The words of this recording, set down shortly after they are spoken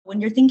When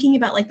you're thinking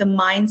about like the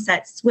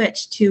mindset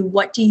switch to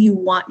what do you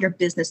want your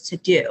business to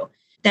do,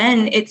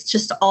 then it's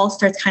just all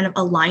starts kind of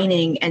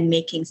aligning and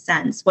making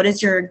sense. What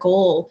is your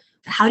goal?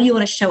 How do you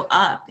want to show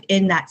up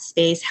in that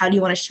space? How do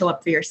you want to show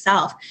up for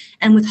yourself?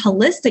 And with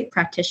holistic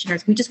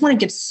practitioners, we just want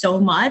to give so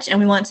much and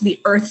we want it to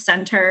be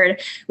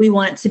earth-centered. We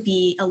want it to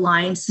be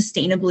aligned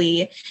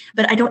sustainably,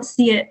 but I don't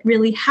see it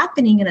really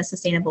happening in a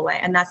sustainable way.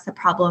 And that's the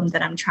problem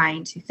that I'm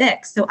trying to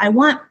fix. So I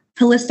want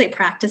holistic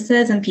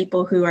practices and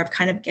people who are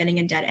kind of getting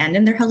a dead end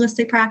in their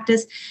holistic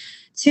practice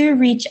to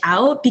reach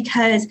out,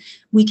 because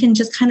we can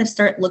just kind of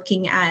start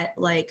looking at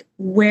like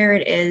where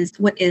it is,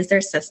 what is their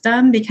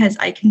system, because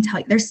I can tell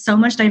you there's so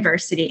much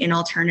diversity in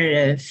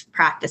alternative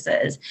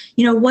practices.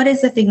 You know, what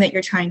is the thing that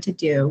you're trying to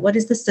do? What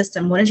is the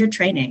system? What is your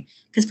training?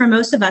 Because for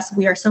most of us,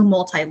 we are so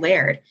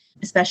multi-layered,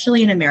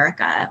 especially in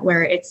America,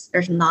 where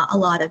there's not a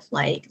lot of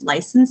like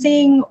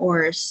licensing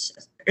or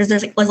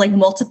there's like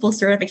multiple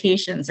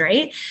certifications,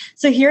 right?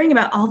 So hearing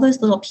about all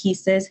those little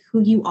pieces,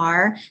 who you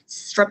are,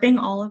 stripping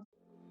all of.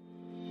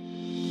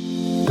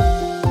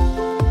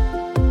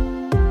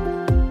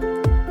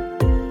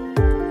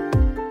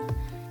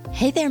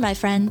 Hey there, my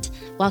friend.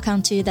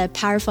 Welcome to the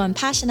Powerful and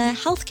Passionate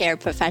Healthcare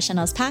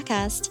Professionals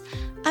Podcast.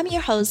 I'm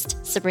your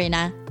host,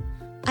 Sabrina.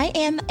 I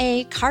am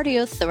a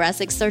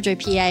cardiothoracic surgery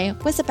PA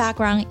with a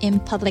background in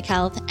public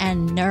health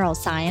and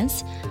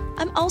neuroscience.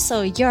 I'm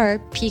also your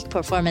peak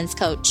performance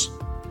coach.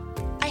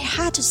 I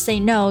had to say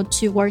no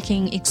to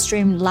working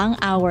extreme long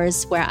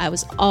hours where I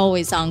was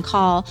always on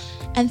call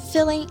and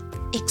feeling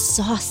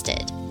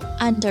exhausted,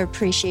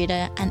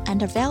 underappreciated, and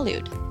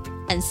undervalued,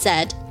 and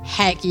said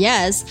heck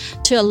yes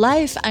to a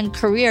life and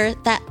career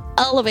that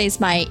elevates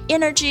my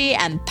energy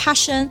and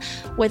passion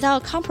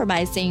without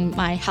compromising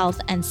my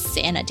health and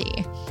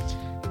sanity.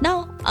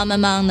 Now I'm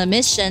on the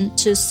mission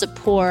to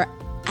support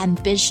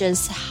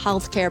ambitious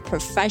healthcare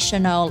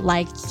professional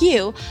like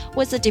you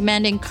with a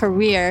demanding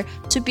career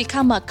to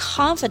become a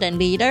confident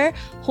leader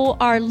who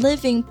are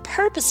living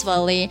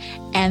purposefully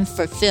and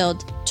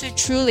fulfilled to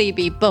truly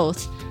be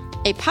both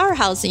a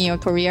powerhouse in your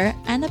career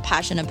and a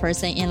passionate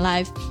person in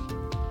life.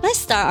 Let's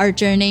start our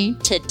journey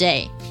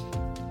today.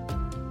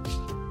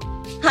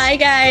 Hi,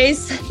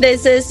 guys.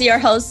 This is your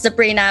host,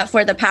 Sabrina,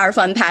 for the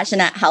Powerful and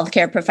Passionate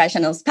Healthcare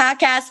Professionals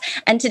Podcast.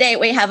 And today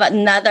we have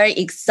another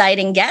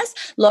exciting guest.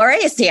 Laura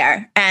is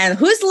here. And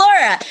who's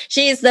Laura?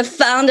 She is the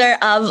founder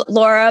of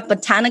Laura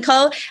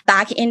Botanical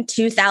back in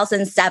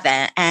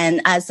 2007.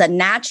 And as a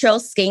natural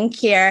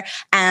skincare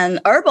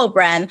and herbal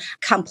brand,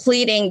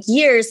 completing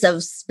years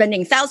of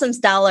spending thousands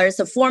of dollars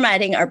of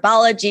formatting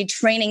herbology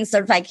training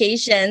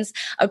certifications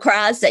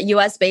across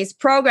US-based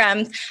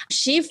programs,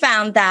 she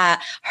found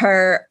that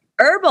her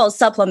herbal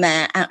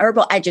supplement and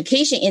herbal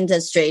education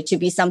industry to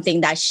be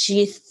something that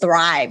she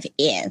thrived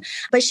in.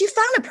 But she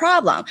found a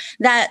problem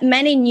that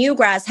many new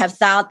grads have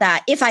thought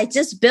that if I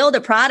just build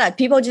a product,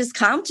 people just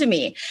come to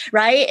me,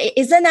 right?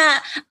 Isn't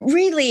that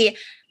really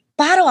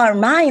bottle our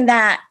mind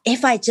that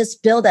if I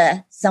just build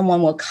it,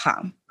 someone will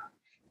come?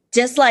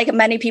 Just like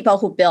many people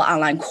who build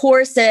online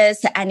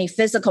courses, any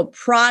physical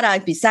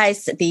product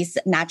besides these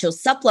natural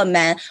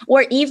supplement,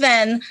 or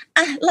even,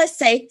 let's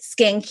say,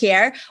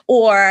 skincare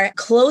or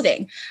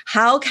clothing,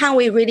 how can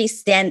we really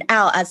stand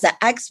out as an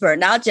expert?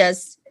 Not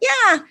just,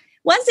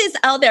 once it's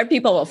out there,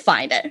 people will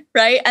find it,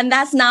 right? And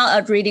that's not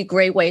a really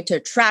great way to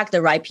attract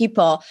the right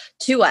people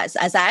to us.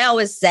 As I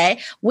always say,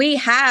 we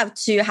have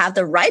to have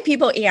the right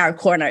people in our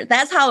corner.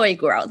 That's how we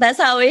grow. That's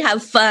how we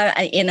have fun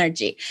and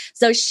energy.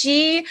 So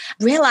she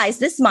realized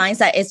this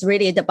mindset is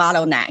really the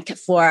bottleneck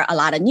for a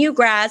lot of new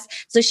grads.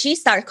 So she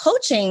started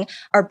coaching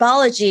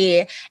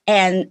herbology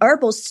and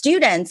herbal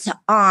students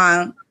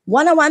on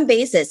one-on-one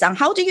basis on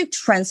how do you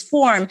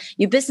transform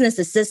your business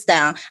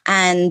system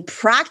and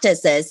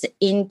practices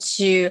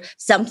into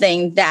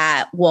something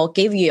that will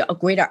give you a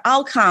greater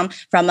outcome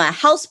from a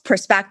health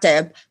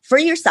perspective for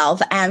yourself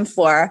and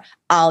for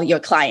all your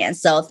clients.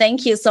 So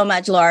thank you so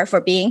much, Laura,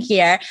 for being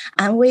here.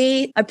 And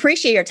we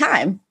appreciate your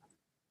time.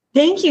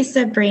 Thank you,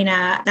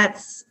 Sabrina.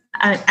 That's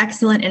an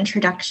excellent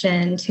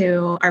introduction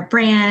to our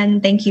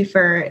brand. Thank you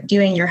for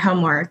doing your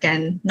homework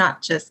and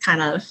not just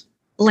kind of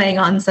laying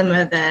on some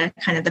of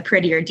the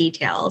prettier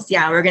details.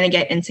 Yeah, we're going to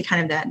get into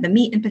kind of the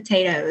meat and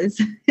potatoes,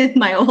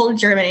 my old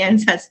German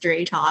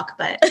ancestry talk,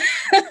 but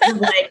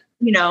like,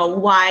 you know,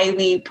 why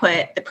we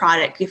put the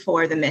product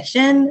before the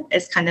mission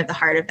is kind of the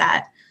heart of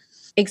that.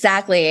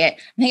 Exactly. I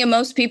think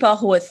most people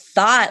who would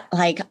thought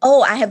like,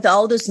 oh, I have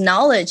all this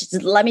knowledge,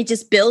 let me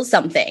just build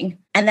something.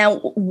 And then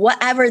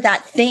whatever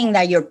that thing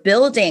that you're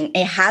building,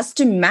 it has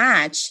to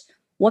match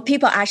what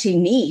people actually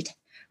need.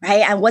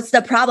 Right? And what's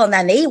the problem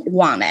that they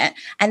want it?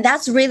 And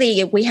that's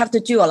really, we have to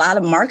do a lot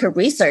of market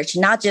research,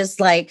 not just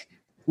like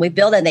we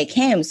build and they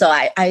came. So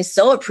I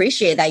so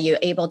appreciate that you're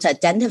able to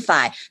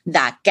identify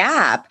that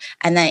gap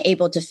and then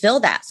able to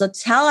fill that. So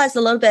tell us a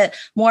little bit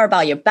more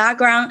about your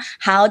background.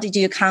 How did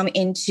you come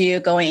into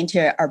going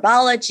into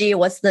herbology?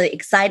 What's the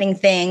exciting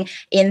thing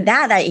in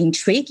that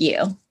intrigued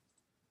you?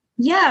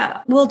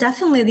 Yeah, well,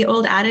 definitely the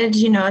old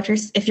adage,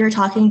 if you're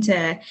talking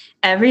to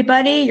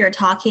everybody, you're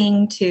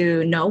talking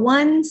to no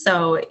one.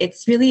 So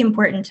it's really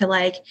important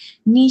to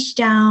niche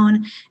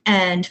down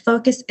and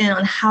focus in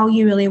on how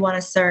you really want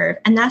to serve.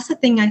 And that's the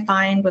thing I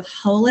find with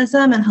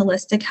holism and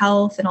holistic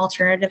health and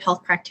alternative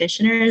health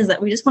practitioners,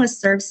 that we just want to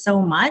serve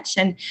so much.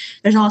 And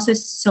there's also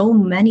so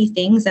many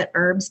things that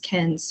herbs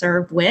can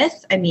serve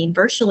with. I mean,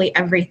 virtually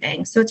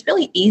everything. So it's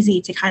really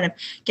easy to kind of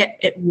get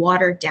it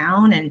watered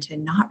down and to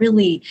not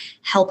really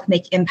help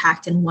make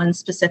impact in one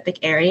specific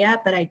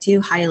area. But I do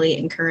highly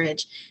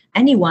encourage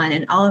anyone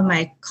and all of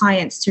my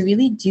clients to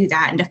really do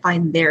that and to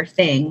find their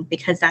thing,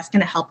 because that's going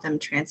to help them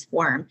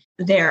transform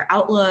their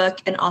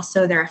outlook and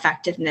also their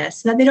effectiveness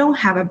so that they don't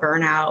have a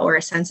burnout or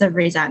a sense of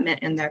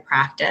resentment in their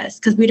practice.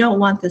 Because we don't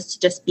want this to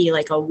just be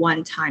like a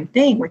one-time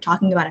thing. We're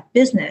talking about a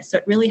business. So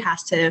it really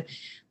has to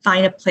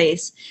find a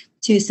place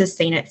to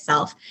sustain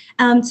itself.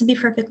 To be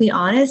perfectly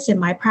honest, in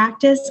my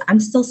practice, I'm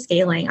still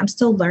scaling. I'm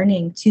still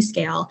learning to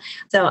scale.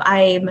 So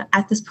I'm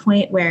at this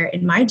point where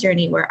in my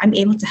journey where I'm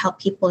able to help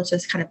people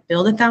just kind of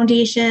build the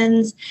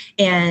foundations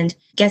and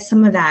get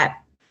some of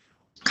that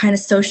kind of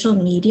social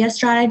media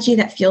strategy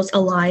that feels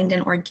aligned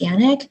and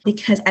organic,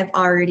 because I've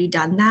already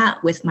done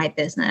that with my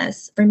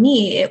business. For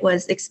me, it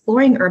was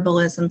exploring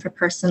herbalism for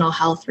personal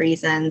health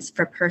reasons,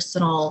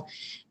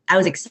 I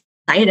was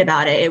excited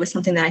about it. It was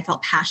something that I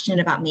felt passionate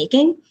about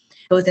making,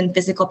 both in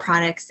physical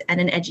products and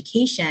in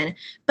education.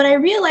 But I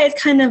realized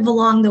kind of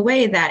along the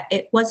way that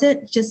it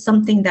wasn't just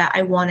something that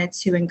I wanted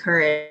to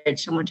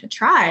encourage someone to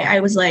try. I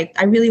was like,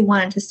 I really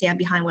wanted to stand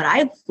behind what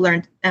I've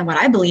learned and what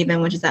I believe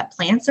in, which is that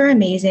plants are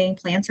amazing.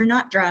 Plants are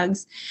not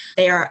drugs.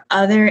 They are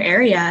other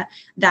area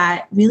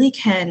that really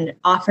can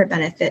offer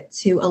benefit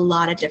to a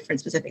lot of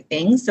different specific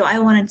things. So I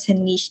wanted to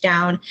niche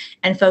down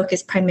and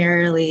focus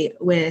primarily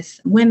with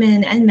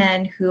women and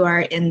men who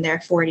are in their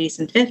 40s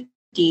and 50s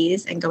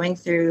and going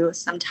through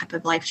some type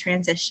of life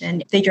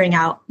transition, figuring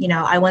out,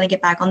 I want to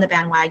get back on the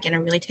bandwagon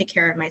and really take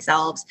care of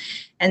myself,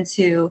 and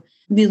to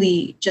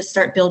really just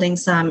start building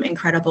some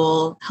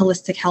incredible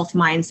holistic health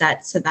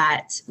mindset so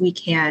that we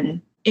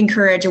can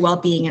encourage a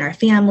well-being in our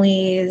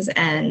families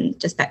and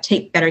just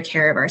take better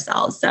care of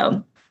ourselves.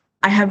 So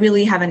I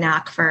really have a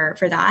knack for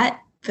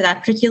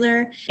that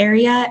particular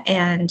area.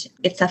 And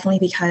it's definitely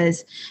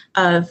because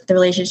of the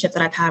relationship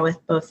that I've had with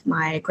both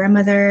my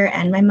grandmother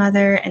and my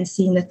mother, and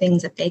seeing the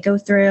things that they go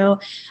through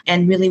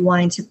and really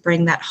wanting to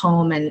bring that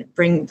home and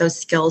bring those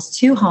skills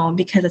to home,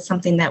 because it's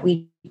something that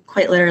we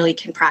quite literally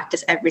can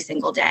practice every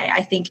single day.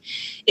 I think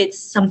it's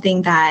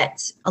something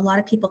that a lot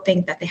of people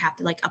think that they have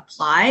to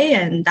apply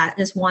and that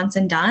just once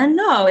and done.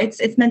 No, it's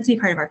meant to be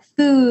part of our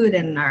food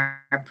and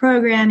our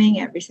programming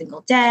every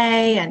single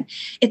day. And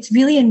it's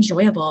really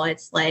enjoyable.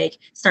 It's like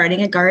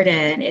starting a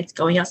garden. It's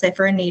going outside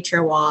for a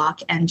nature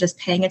walk and just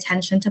paying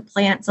attention to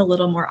plants a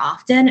little more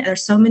often.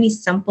 There's so many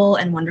simple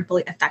and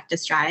wonderfully effective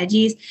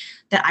strategies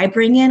that I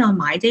bring in on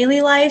my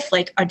daily life,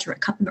 like a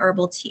cup of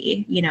herbal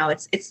tea.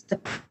 It's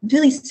the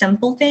really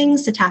simple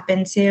things to tap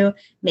into,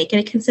 make it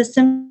a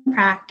consistent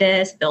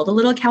practice, build a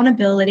little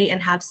accountability,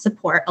 and have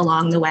support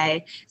along the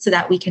way so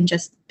that we can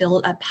just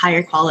build a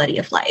higher quality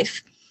of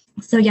life.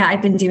 So yeah,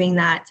 I've been doing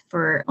that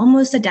for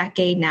almost a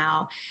decade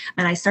now.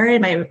 And I started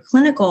my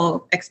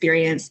clinical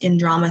experience in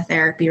drama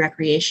therapy,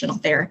 recreational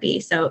therapy.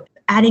 So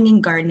adding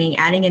in gardening,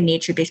 adding in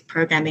nature-based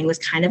programming was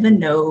kind of a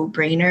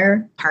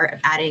no-brainer part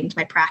of adding to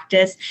my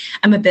practice.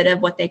 I'm a bit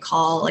of what they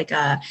call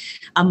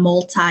a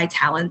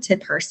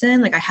multi-talented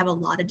person. I have a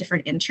lot of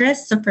different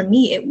interests. So for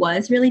me, it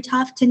was really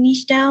tough to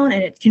niche down,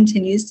 and it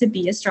continues to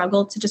be a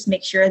struggle to just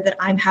make sure that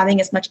I'm having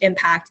as much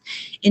impact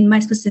in my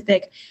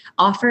specific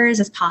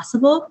offers as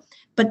possible.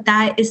 But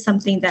that is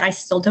something that I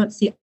still don't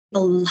see a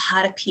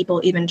lot of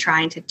people even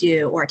trying to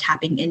do or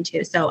tapping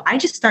into. So I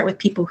just start with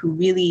people who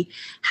really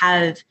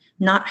have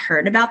not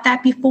heard about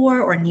that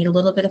before or need a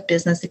little bit of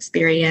business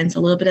experience,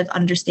 a little bit of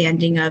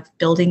understanding of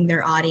building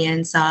their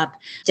audience up,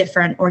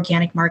 different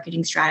organic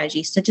marketing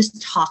strategies to just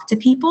talk to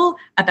people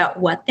about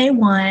what they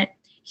want,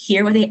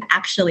 hear what they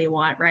actually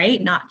want,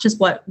 right? Not just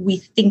what we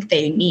think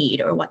they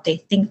need or what they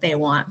think they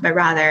want, but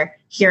rather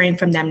hearing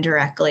from them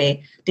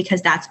directly,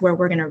 because that's where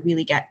we're going to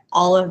really get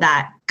all of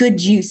that good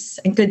juice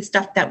and good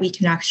stuff that we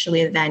can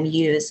actually then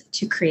use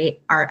to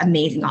create our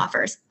amazing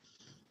offers.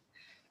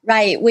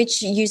 Right,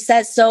 which you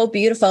said so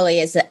beautifully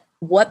is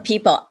what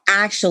people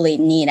actually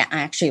need and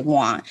actually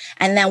want.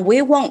 And then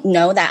we won't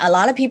know that. A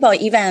lot of people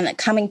even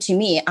coming to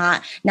me,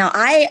 now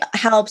I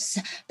helps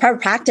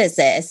private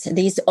practices,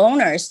 these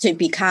owners to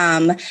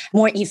become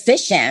more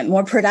efficient,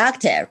 more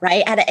productive,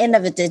 right? At the end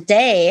of the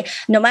day,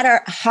 no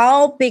matter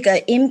how big an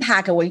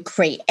impact we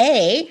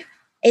create,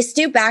 it's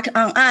still back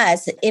on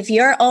us. If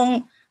your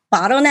own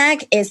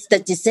bottleneck is the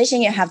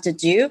decision you have to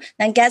do,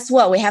 then guess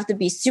what? We have to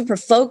be super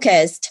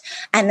focused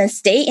and then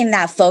stay in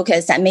that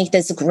focus and make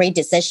this great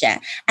decision.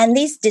 And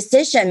this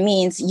decision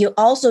means you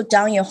also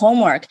done your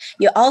homework.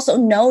 You also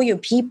know your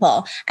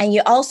people, and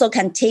you also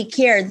can take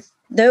care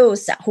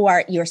those who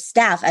are your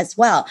staff as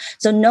well.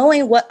 So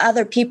knowing what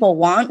other people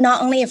want,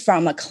 not only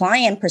from a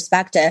client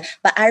perspective,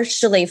 but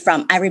actually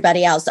from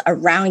everybody else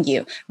around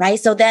you, right?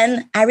 So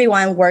then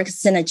everyone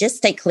works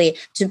synergistically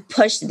to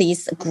push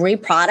these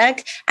great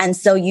product. And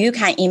so you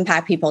can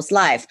impact people's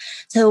life.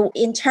 So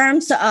in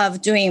terms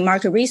of doing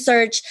market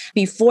research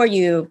before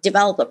you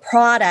develop a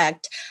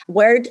product,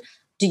 where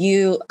do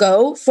you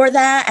go for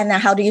that? And then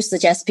how do you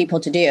suggest people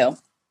to do?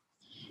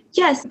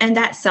 Yes. And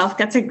that's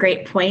a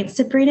great point,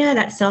 Sabrina.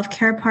 That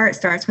self-care part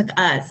starts with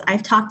us.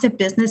 I've talked to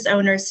business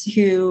owners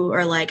who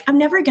are like, I'm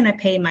never going to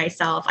pay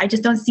myself. I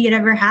just don't see it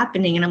ever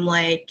happening. And I'm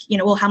like,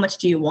 well, how much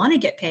do you want to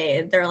get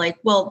paid? They're like,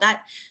 well,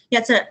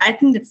 I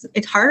think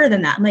it's harder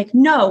than that. I'm like,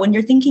 no, when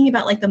you're thinking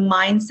about like the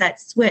mindset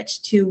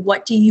switch to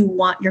what do you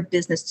want your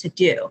business to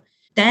do?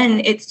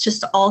 Then it's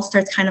just all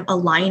starts kind of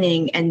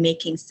aligning and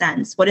making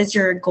sense. What is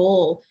your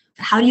goal?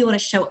 How do you want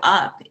to show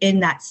up in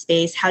that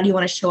space? How do you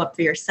want to show up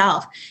for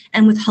yourself?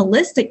 And with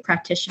holistic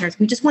practitioners,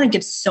 we just want to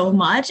give so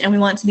much and we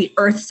want it to be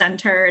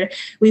earth-centered.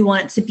 We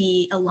want it to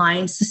be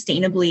aligned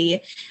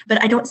sustainably,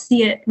 but I don't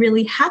see it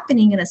really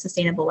happening in a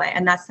sustainable way.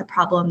 And that's the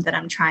problem that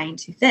I'm trying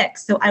to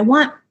fix. So I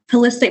want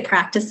holistic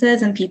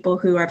practices and people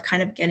who are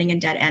kind of getting a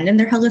dead end in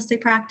their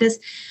holistic practice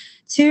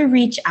to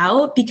reach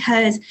out,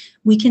 because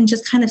we can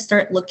just kind of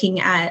start looking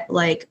at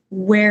like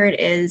where it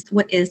is,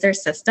 what is their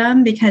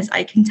system, because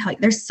I can tell you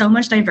there's so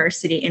much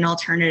diversity in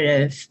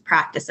alternative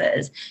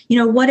practices.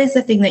 What is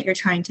the thing that you're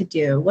trying to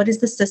do? What is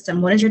the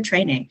system? What is your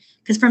training?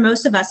 Because for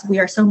most of us, we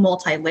are so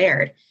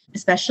multi-layered,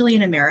 especially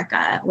in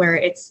America,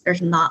 where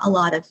there's not a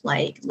lot of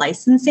like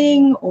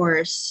licensing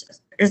or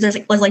there's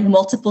like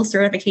multiple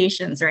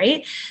certifications,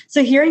 right?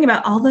 So hearing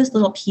about all those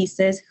little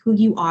pieces, who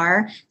you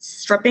are,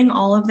 stripping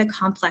all of the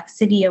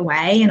complexity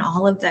away and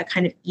all of the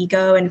kind of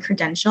ego and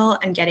credential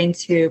and getting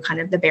to kind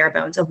of the bare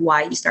bones of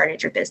why you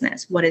started your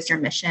business. What is your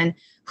mission?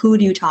 Who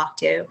do you talk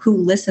to? Who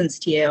listens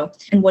to you?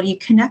 And what do you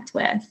connect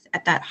with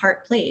at that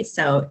heart place?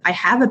 So I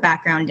have a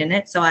background in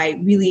it. So I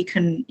really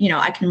can,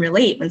 I can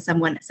relate when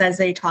someone says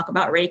they talk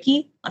about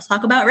Reiki. Let's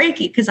talk about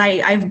Reiki, because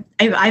I've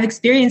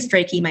experienced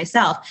Reiki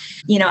myself,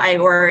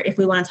 or if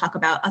we want to talk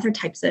about other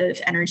types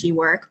of energy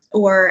work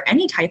or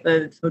any type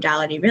of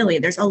modality, really,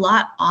 there's a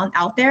lot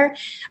out there.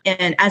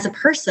 And as a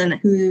person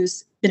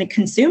who's been a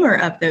consumer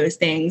of those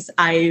things,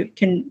 I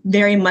can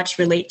very much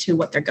relate to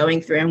what they're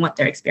going through and what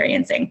they're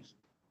experiencing.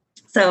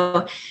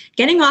 So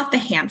getting off the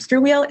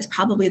hamster wheel is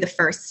probably the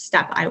first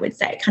step, I would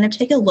say. Kind of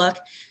take a look,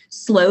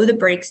 slow the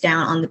brakes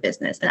down on the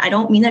business. And I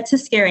don't mean that to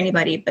scare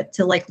anybody, but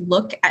to like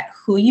look at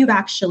who you've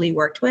actually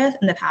worked with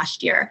in the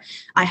past year.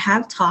 I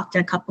have talked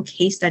in a couple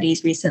case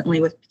studies recently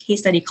with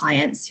case study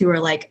clients who are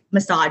like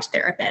massage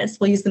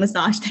therapists. We'll use the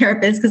massage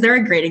therapists because they're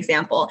a great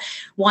example.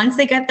 Once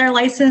they get their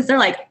license, they're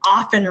like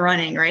off and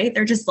running, right?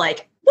 They're just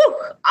like, woo,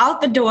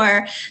 out the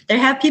door. They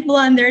have people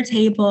on their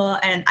table.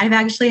 And I've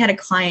actually had a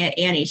client,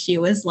 Annie, she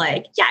was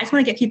like, yeah, I just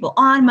want to get people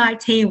on my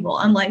table.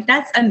 I'm like,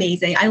 that's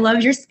amazing. I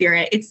love your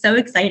spirit. It's so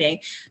exciting.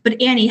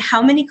 But Annie,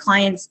 how many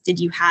clients did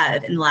you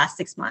have in the last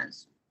 6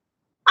 months?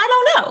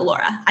 I don't know,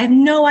 Laura. I have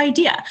no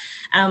idea.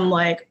 And I'm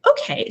like,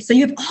 okay, so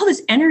you have all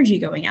this energy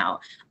going out,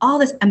 all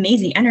this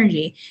amazing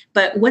energy,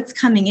 but what's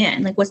coming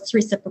in? Like, what's the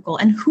reciprocal?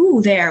 And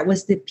who there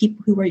was the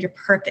people who were your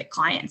perfect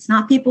clients,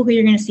 not people who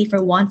you're going to see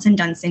for once and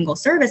done single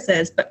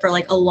services, but for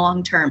like a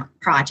long-term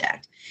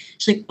project.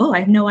 She's like, oh, I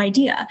have no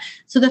idea.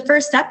 So the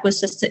first step was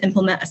just to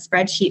implement a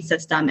spreadsheet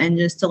system and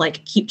just to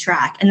like keep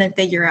track and then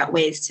figure out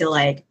ways to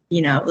like,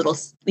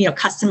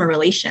 customer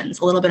relations,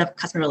 a little bit of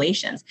customer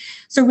relations.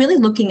 So really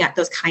looking at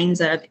those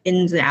kinds of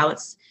ins and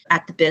outs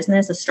at the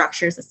business, the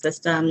structures, the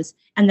systems.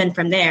 And then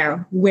from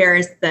there, where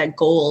is the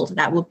gold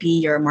that will be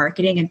your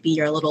marketing and be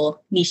your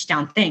little niche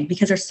down thing?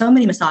 Because there's so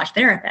many massage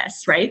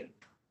therapists, right?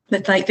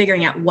 But like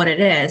figuring out what it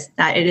is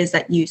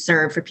that you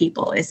serve for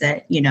people. Is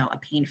it, a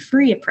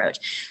pain-free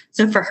approach?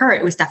 So for her,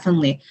 it was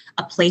definitely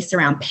a place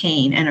around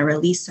pain and a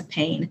release of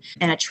pain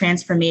and a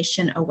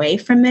transformation away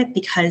from it,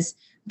 because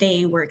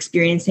they were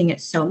experiencing it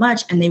so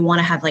much and they want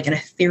to have like an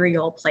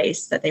ethereal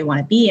place that they want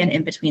to be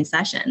in between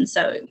sessions.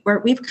 So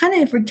we're kind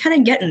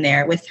of getting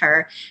there with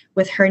her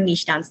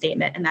niche down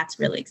statement. And that's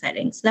really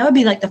exciting. So that would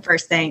be like the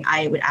first thing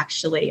I would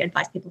actually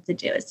advise people to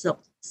do is to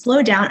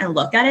slow down and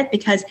look at it,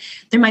 because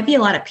there might be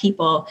a lot of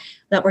people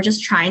that we're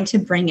just trying to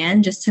bring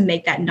in just to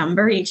make that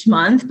number each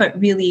month. But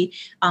really,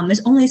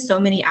 there's only so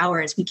many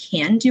hours we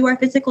can do our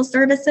physical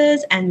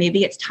services. And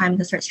maybe it's time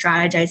to start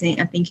strategizing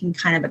and thinking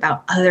kind of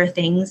about other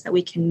things that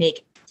we can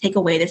take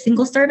away the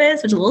single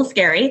service, which is a little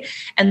scary,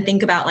 and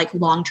think about like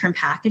long-term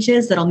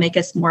packages that'll make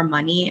us more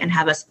money and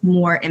have us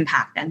more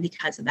impact then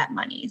because of that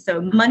money. So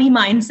money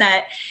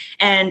mindset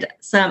and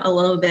a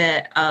little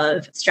bit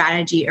of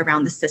strategy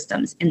around the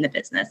systems in the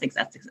business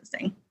that's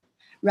existing.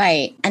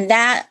 Right. And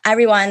that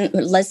everyone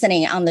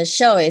listening on the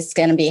show is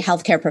going to be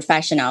healthcare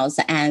professionals.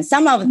 And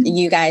some of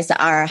you guys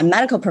are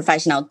medical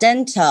professional,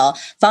 dental,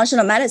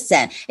 functional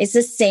medicine. It's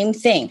the same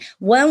thing.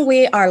 When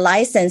we are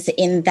licensed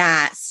in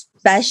that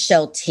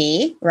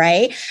specialty,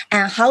 right?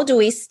 And how do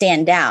we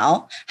stand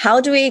out?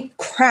 How do we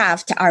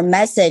craft our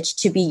message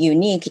to be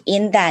unique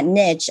in that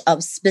niche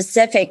of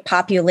specific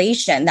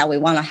population that we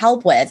want to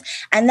help with?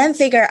 And then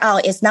figure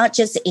out it's not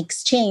just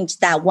exchange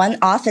that one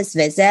office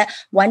visit,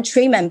 one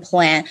treatment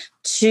plan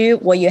to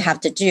what you have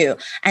to do.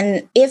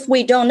 And if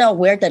we don't know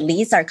where the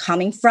leads are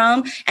coming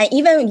from, and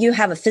even when you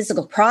have a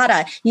physical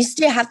product, you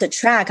still have to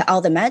track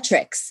all the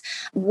metrics.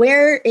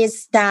 Where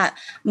is that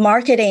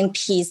marketing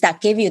piece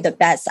that give you the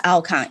best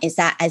outcome? Is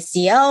that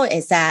SEO?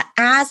 Is that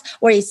ads?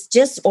 Or is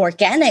just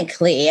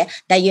organically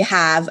that you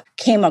have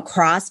came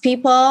across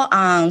people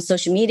on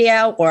social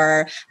media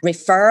or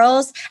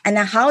referrals? And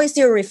then how is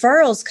your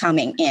referrals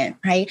coming in,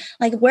 right?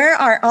 Like where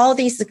are all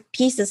these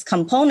pieces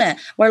component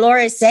where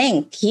Laura is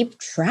saying, keep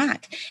track.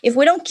 If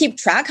we don't keep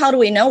track, how do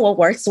we know what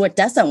works, what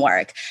doesn't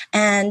work?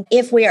 And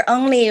if we are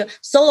only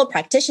solo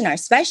practitioner,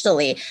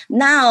 especially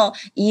now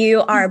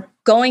you are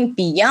going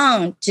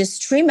beyond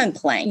just treatment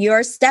plan.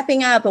 You're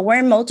stepping up,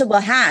 wearing multiple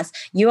hats.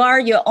 You are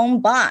your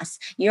own boss.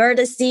 You're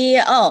the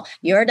CEO.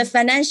 You're the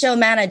financial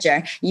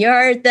manager.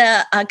 You're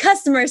the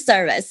customer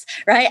service,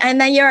 right?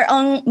 And then your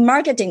own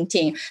marketing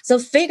team. So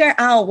figure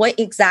out what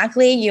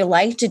exactly you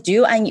like to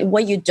do and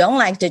what you don't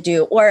like to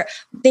do, or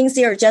things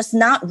you're just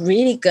not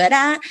really good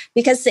at,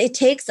 because it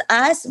takes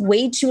us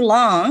way too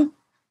long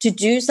to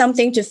do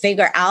something to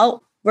figure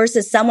out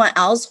versus someone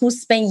else who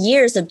spent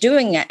years of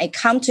doing it and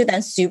come to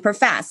them super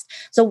fast.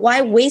 So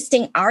why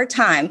wasting our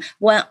time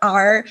when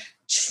our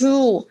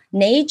true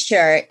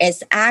nature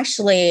is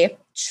actually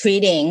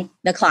treating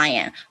the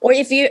client? Or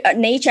if your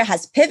nature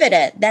has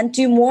pivoted, then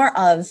do more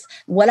of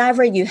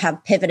whatever you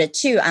have pivoted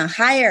to and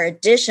hire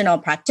additional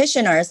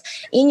practitioners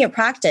in your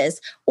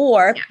practice,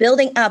 or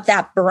building up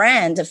that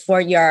brand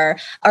for your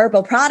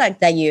herbal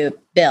product that you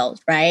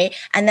build, right?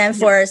 And then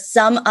for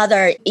some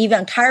other,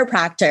 even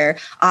chiropractor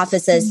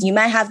offices, you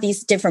might have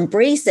these different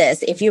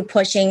braces if you're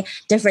pushing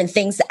different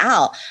things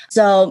out.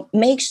 So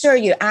make sure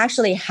you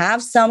actually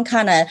have some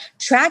kind of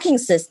tracking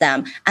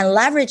system and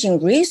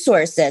leveraging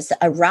resources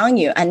around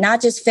you, and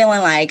not just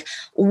feeling like,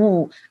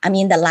 ooh, I'm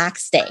in the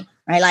lax state.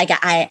 Right? Like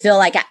I feel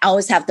like I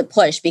always have to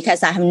push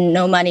because I have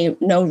no money,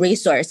 no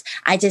resource.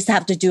 I just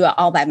have to do it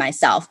all by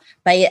myself.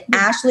 But it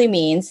actually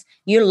means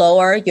you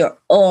lower your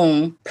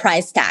own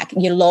price tag.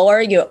 You lower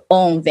your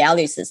own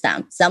value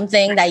system,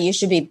 something that you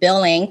should be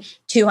billing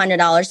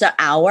 $200 an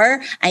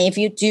hour. And if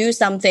you do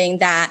something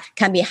that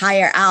can be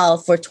higher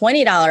out for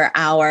 $20 an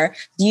hour,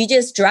 you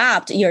just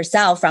dropped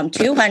yourself from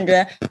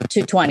 $200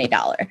 to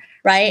 $20.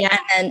 Right. Yeah.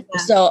 And then,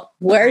 so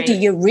where do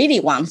you really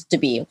want to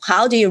be?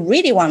 How do you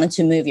really want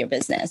to move your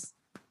business?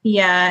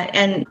 Yeah.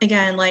 And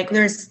again, like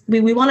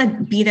we want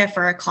to be there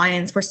for our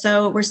clients. We're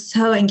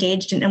so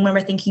engaged in when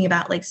we're thinking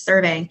about like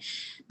serving,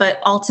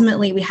 but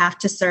ultimately we have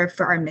to serve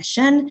for our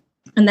mission.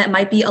 And that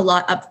might be a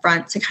lot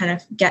upfront to kind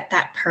of get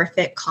that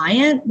perfect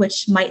client,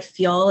 which might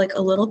feel like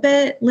a little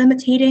bit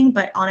limiting,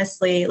 but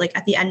honestly, like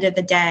at the end of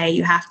the day,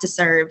 you have to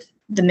serve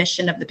the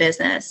mission of the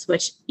business,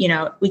 which, you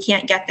know, we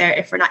can't get there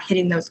if we're not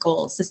hitting those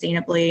goals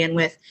sustainably and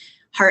with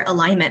heart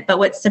alignment. But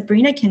what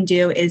Sabrina can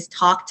do is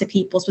talk to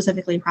people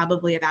specifically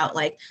probably about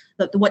like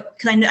what,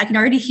 because I can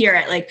already hear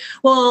it like,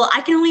 well, I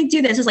can only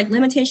do this. There's like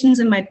limitations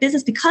in my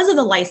business because of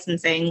the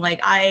licensing. Like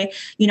I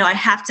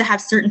have to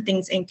have certain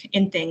things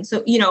in things.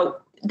 So, you know,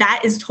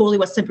 that is totally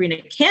what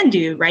Sabrina can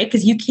do, right?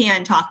 Because you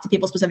can talk to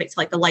people specific to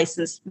like the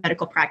licensed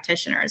medical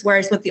practitioners.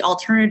 Whereas with the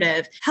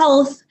alternative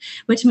health,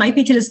 which might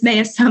be to dismay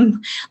of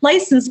some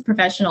licensed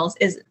professionals,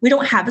 is we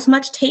don't have as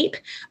much tape.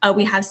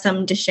 We have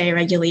some DSHEA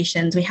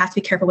regulations. We have to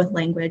be careful with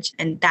language,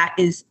 and that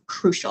is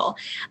crucial.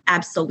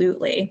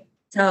 Absolutely.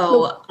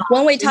 So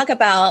when we talk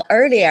about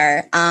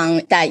earlier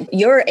that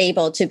you're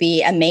able to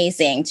be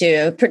amazing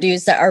to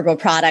produce the herbal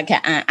product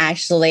and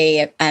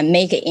actually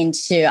make it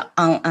into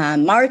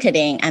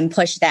marketing and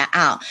push that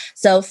out.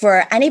 So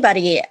for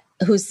anybody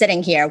who's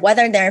sitting here,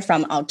 whether they're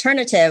from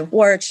alternative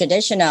or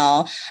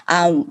traditional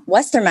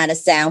Western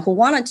medicine, who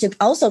wanted to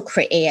also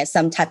create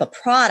some type of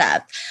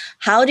product,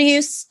 how do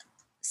you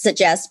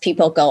suggest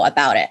people go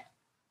about it?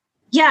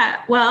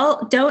 Yeah,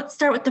 well, don't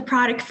start with the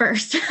product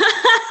first.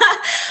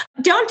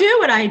 Don't do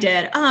what I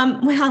did.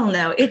 Well,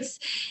 no,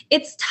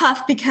 it's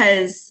tough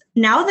because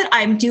now that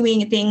I'm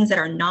doing things that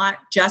are not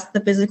just the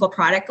physical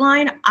product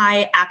line,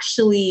 I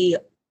actually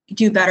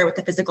do better with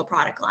the physical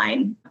product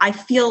line. I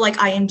feel like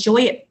I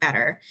enjoy it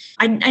better.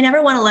 I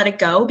never want to let it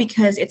go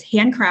because it's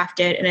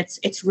handcrafted and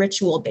it's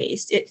ritual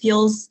based. It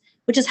feels,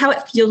 which is how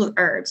it feels with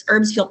herbs.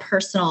 Herbs feel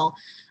personal,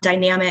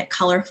 dynamic,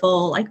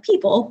 colorful, like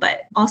people,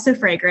 but also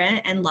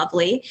fragrant and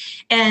lovely.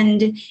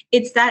 And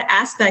it's that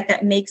aspect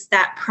that makes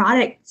that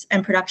product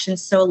and production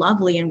so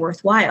lovely and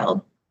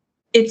worthwhile.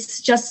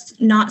 It's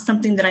just not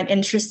something that I'm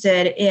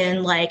interested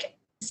in like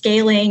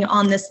scaling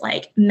on this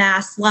like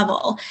mass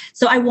level.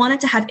 So I wanted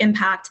to have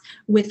impact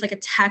with like a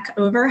tech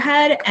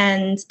overhead.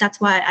 And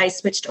that's why I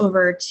switched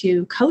over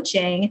to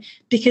coaching,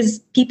 because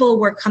people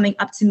were coming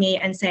up to me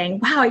and saying,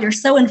 wow, you're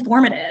so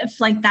informative.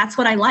 Like, that's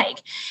what I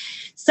like.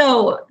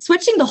 So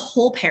switching the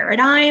whole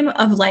paradigm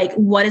of like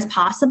what is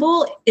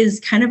possible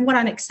is kind of what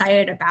I'm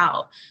excited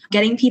about.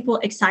 Getting people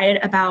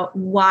excited about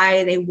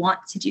why they want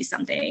to do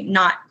something,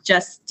 not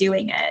just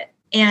doing it.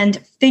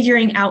 And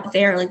figuring out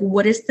there, like,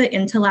 what is the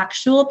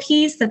intellectual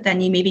piece that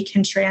then you maybe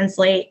can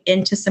translate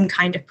into some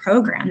kind of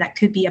program that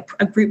could be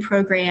a group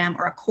program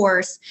or a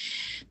course,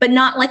 but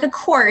not like a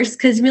course,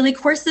 because really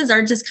courses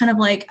are just kind of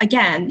like,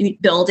 again, you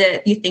build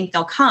it, you think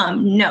they'll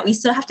come. No, you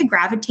still have to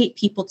gravitate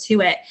people to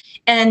it.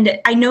 And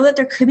I know that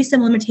there could be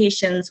some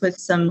limitations with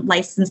some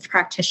licensed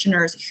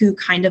practitioners who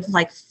kind of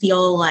like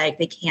feel like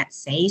they can't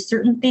say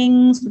certain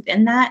things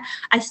within that.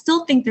 I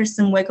still think there's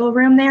some wiggle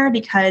room there,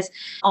 because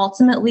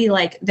ultimately,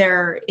 like,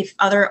 if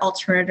other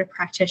alternative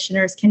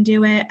practitioners can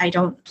do it, I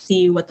don't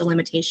see what the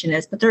limitation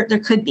is, but there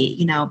could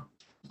be,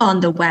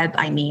 on the web,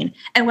 I mean.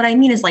 And what I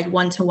mean is like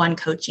one-to-one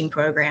coaching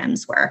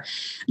programs where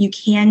you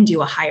can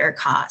do a higher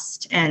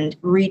cost and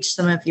reach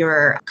some of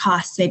your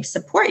costs, maybe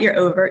support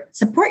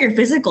your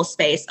physical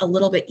space a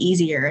little bit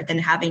easier than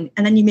and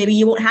then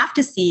you won't have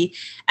to see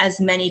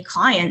as many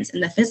clients in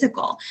the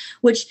physical,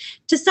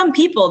 which to some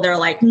people, they're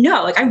like,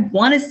 no, like I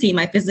want to see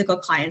my physical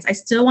clients. I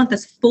still want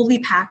this fully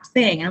packed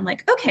thing. And I'm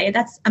like, okay,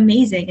 that's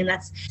amazing. And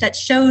that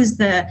shows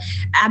the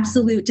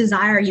absolute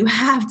desire you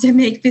have to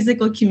make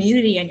physical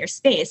community in your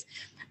space.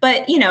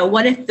 But,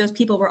 what if those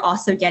people were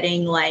also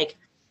getting like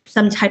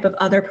some type of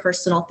other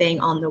personal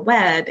thing on the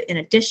web in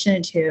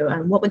addition to,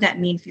 and what would that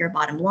mean for your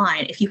bottom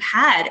line? If you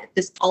had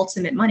this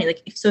ultimate money,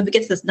 like if it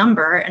gets this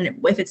number and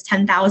if it's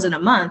 10,000 a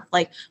month,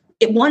 like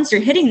once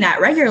you're hitting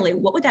that regularly,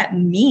 what would that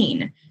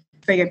mean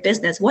for your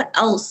business? What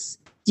else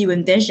do you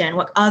envision?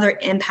 What other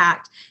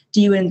impact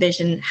do you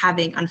envision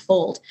having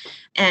unfold?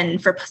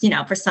 And for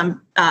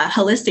some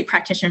holistic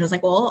practitioners, it's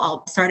like, well,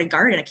 I'll start a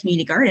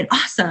community garden.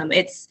 Awesome.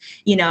 It's,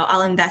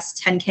 I'll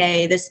invest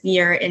 10K this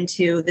year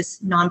into this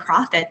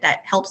nonprofit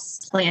that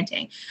helps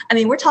planting. I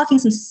mean, we're talking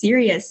some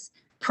serious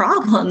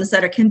problems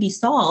that can be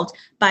solved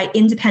by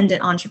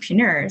independent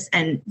entrepreneurs.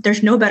 And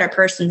there's no better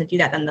person to do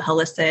that than the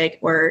holistic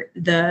or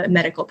the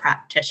medical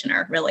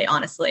practitioner, really,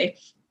 honestly.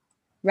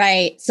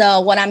 Right. So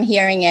what I'm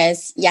hearing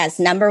is, yes,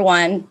 number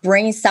one,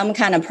 bring some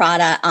kind of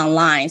product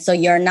online. So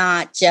you're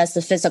not just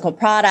a physical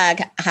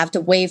product, have to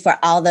wait for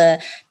all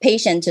the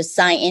patients to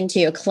sign into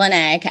your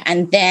clinic,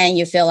 and then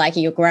you feel like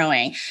you're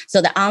growing.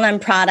 So the online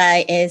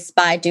product is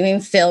by doing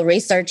field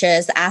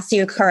researches, ask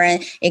your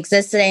current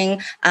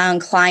existing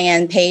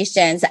client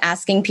patients,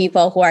 asking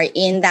people who are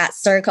in that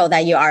circle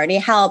that you already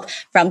help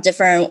from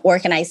different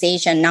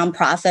organization,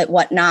 nonprofit,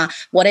 whatnot.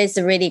 What is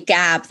the really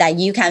gap that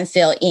you can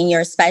fill in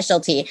your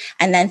specialty?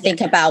 And then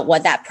think about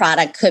what that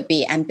product could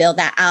be and build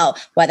that out,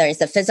 whether it's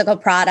a physical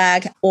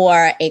product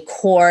or a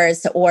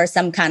course or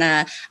some kind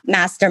of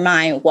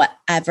mastermind,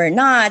 whatever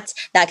not,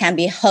 that can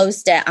be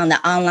hosted on the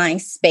online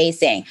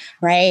spacing,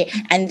 right?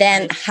 And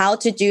then how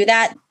to do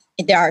that.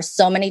 There are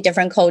so many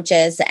different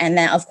coaches. And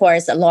then, of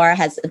course, Laura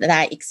has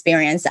that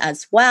experience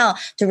as well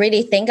to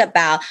really think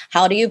about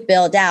how do you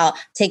build out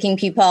taking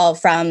people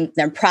from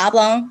their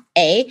problem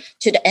A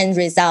to the end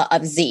result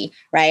of Z,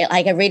 right?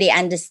 Like I really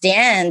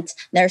understand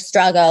their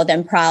struggle,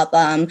 their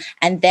problem,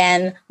 and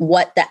then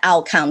what the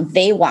outcome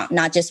they want,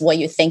 not just what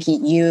you think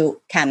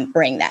you can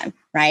bring them,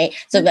 right?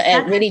 So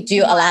really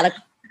do a lot of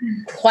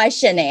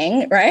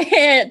questioning,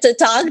 right? To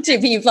talk to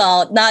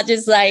people, not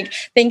just like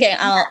thinking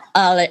out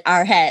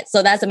our head.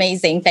 So that's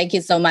amazing. Thank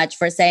you so much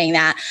for saying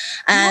that.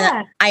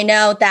 And I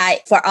know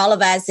that for all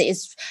of us,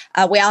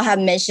 we all have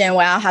mission,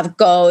 we all have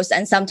goals,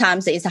 and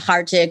sometimes it's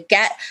hard to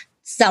get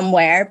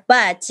somewhere,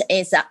 but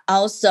it's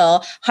also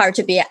hard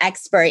to be an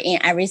expert in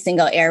every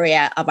single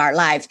area of our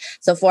life.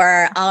 So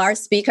for our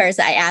speakers,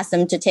 I asked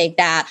them to take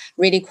that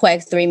really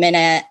quick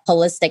 3-minute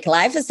holistic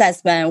life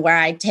assessment where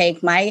I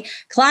take my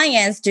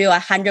clients do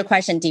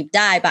 100-question deep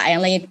dive, but I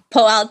only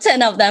pull out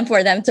 10 of them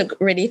for them to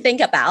really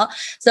think about.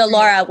 So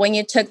Laura, when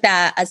you took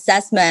that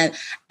assessment,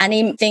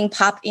 anything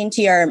pop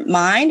into your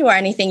mind or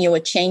anything you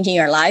would change in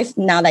your life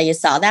now that you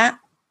saw that?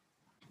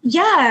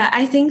 Yeah,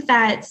 I think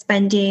that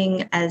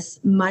spending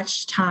as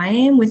much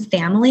time with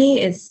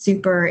family is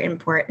super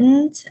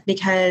important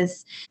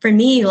because for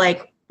me,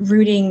 like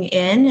rooting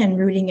in and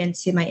rooting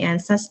into my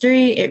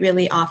ancestry, it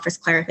really offers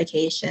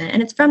clarification.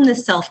 And it's from the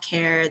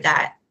self-care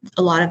that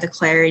a lot of the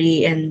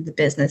clarity in the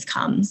business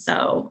comes.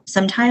 So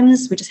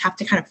sometimes we just have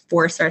to kind of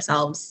force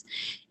ourselves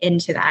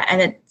into that.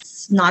 And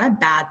it's not a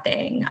bad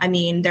thing. I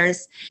mean,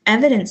 there's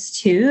evidence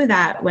too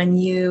that when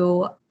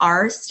you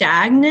are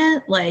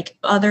stagnant, like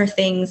other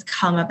things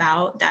come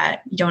about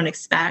that you don't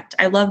expect.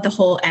 I love the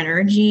whole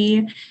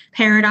energy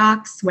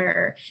paradox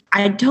where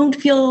I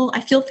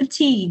feel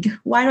fatigue.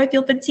 Why do I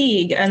feel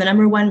fatigue? And one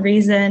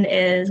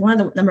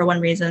of the number one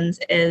reasons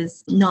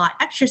is not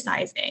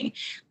exercising.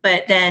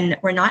 But then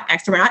we're not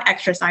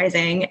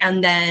exercising.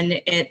 And then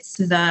it's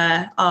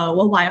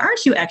why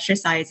aren't you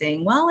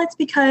exercising? Well, it's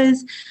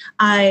because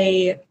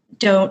I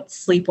don't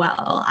sleep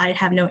well. I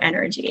have no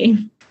energy.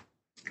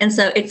 And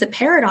so it's a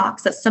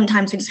paradox that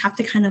sometimes we just have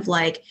to kind of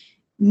like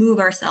move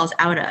ourselves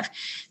out of.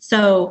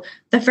 So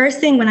the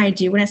first thing when I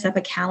set up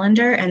a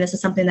calendar, and this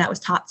is something that was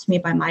taught to me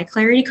by my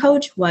clarity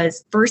coach,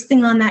 was first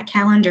thing on that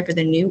calendar for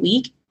the new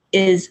week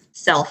is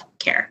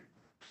self-care.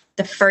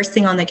 The first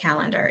thing on the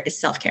calendar is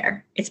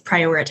self-care. It's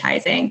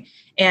prioritizing,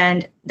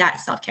 and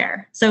that's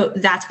self-care. So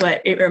that's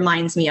what it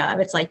reminds me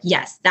of. It's like,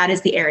 yes, that is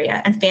the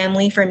area. And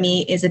family for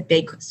me is a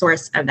big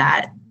source of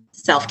that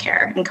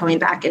self-care and coming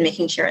back and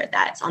making sure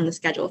that's on the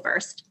schedule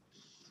first.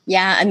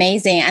 Yeah,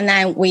 amazing. And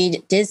then we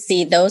did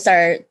see those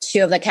are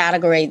two of the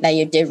categories that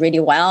you did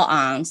really well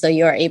on. So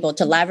you're able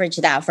to leverage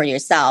that for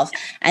yourself.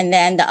 And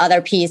then the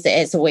other piece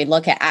is we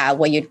look at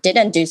what you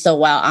didn't do so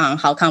well on.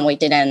 How come we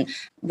didn't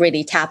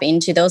really tap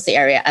into those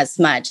areas as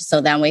much?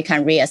 So then we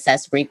can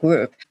reassess,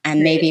 regroup,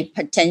 and maybe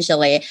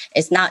potentially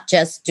it's not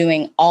just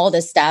doing all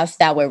the stuff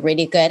that we're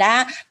really good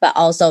at, but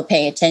also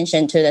pay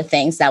attention to the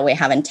things that we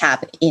haven't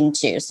tapped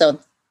into. So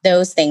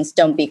those things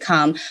don't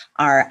become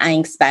our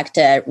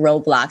unexpected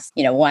roadblocks.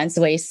 Once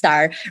we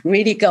start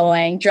really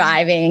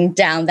driving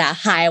down that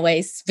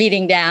highway,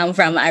 speeding down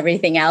from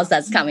everything else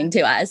that's coming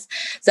to us.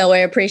 So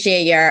we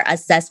appreciate your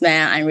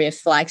assessment and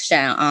reflection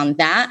on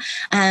that.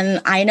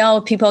 And I know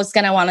people's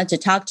going to want to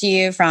talk to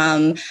you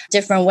from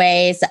different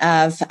ways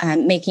of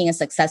making a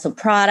successful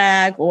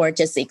product or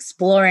just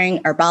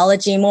exploring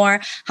herbology more.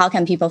 How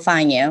can people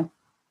find you?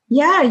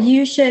 Yeah,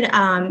 you should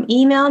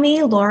email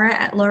me,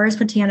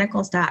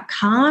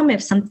 laura@laurasbotanicals.com,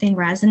 if something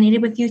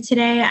resonated with you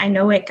today. I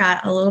know it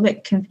got a little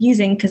bit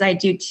confusing because I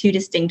do two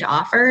distinct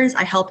offers.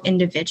 I help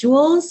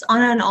individuals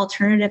on an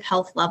alternative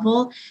health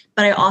level,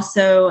 but I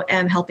also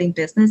am helping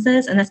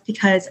businesses. And that's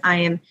because I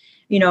am,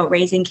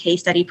 raising case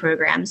study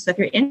programs. So if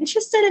you're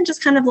interested in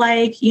just kind of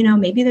like,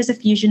 maybe there's a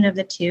fusion of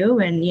the two.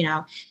 And,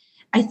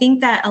 I think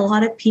that a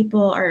lot of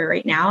people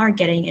right now are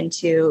getting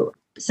into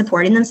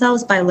supporting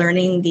themselves by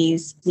learning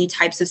these new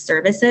types of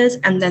services,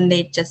 and then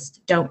they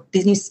just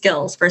these new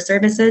skills for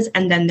services,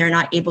 and then they're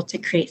not able to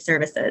create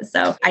services.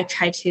 So I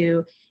try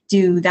to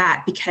do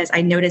that because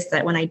I noticed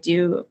that when I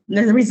do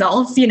the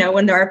results,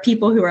 when there are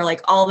people who are like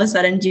all of a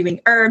sudden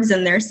doing herbs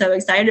and they're so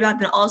excited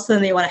about them, all of a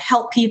sudden they want to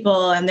help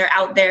people and they're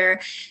out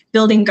there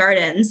building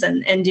gardens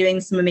and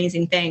doing some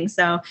amazing things.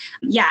 So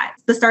yeah,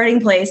 the starting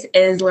place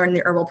is learn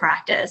the herbal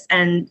practice.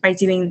 And by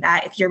doing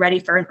that, if you're ready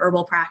for an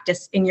herbal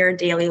practice in your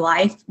daily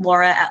life,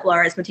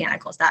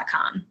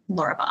 laura@laurasbotanicals.com,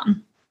 Laura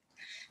Baum.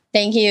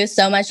 Thank you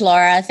so much,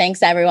 Laura.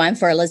 Thanks everyone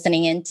for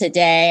listening in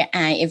today.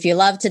 And if you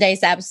love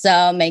today's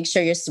episode, make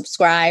sure you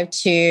subscribe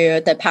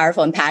to the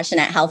Powerful and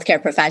Passionate Healthcare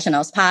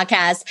Professionals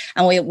podcast.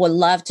 And we would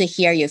love to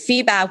hear your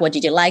feedback. What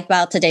did you like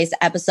about today's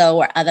episode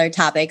or other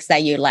topics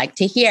that you'd like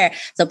to hear?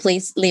 So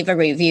please leave a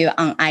review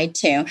on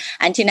iTunes.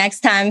 Until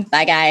next time,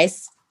 bye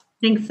guys.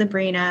 Thanks,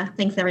 Sabrina.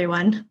 Thanks,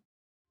 everyone.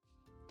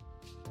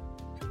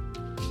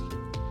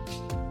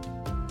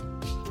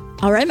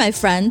 All right, my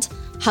friend.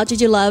 How did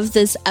you love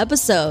this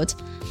episode?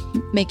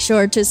 Make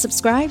sure to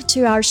subscribe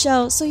to our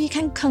show so you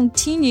can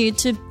continue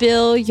to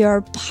build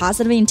your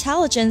positive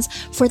intelligence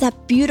for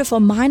that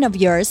beautiful mind of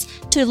yours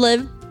to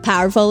live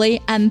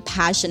powerfully and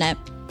passionate.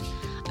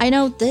 I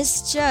know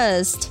this is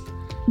just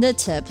the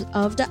tip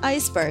of the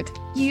iceberg.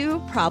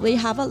 You probably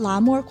have a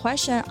lot more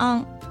questions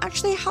on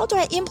actually how do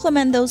I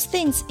implement those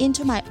things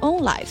into my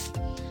own life?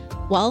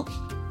 Well,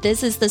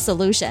 this is the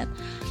solution.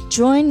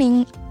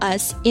 Joining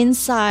us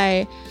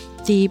inside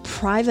the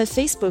private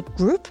Facebook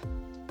group,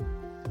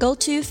 go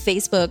to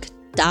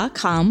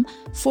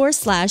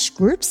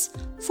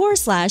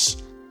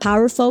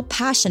facebook.com/groups/powerful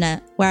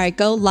passionate, where I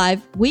go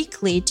live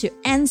weekly to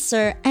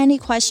answer any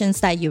questions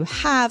that you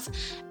have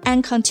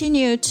and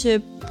continue to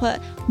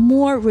put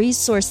more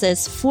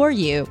resources for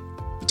you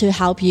to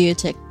help you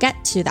to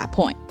get to that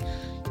point.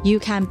 You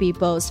can be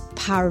both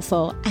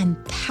powerful and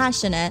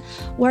passionate,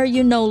 where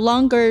you're no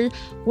longer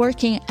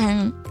working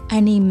on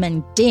any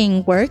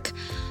mundane work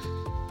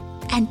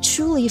and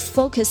truly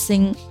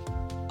focusing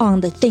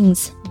on the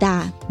things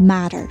that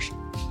matter.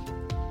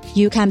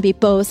 You can be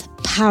both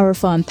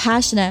powerful and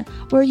passionate,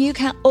 where you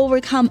can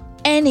overcome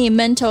any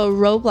mental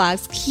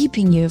roadblocks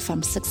keeping you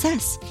from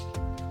success.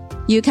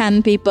 You can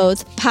be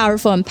both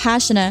powerful and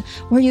passionate,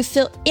 where you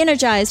feel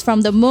energized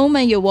from the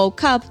moment you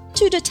woke up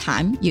to the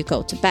time you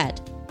go to bed.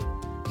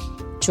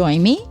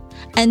 Join me,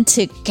 and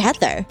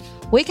together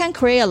we can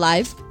create a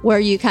life where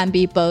you can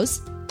be both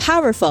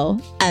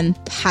powerful and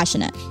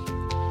passionate.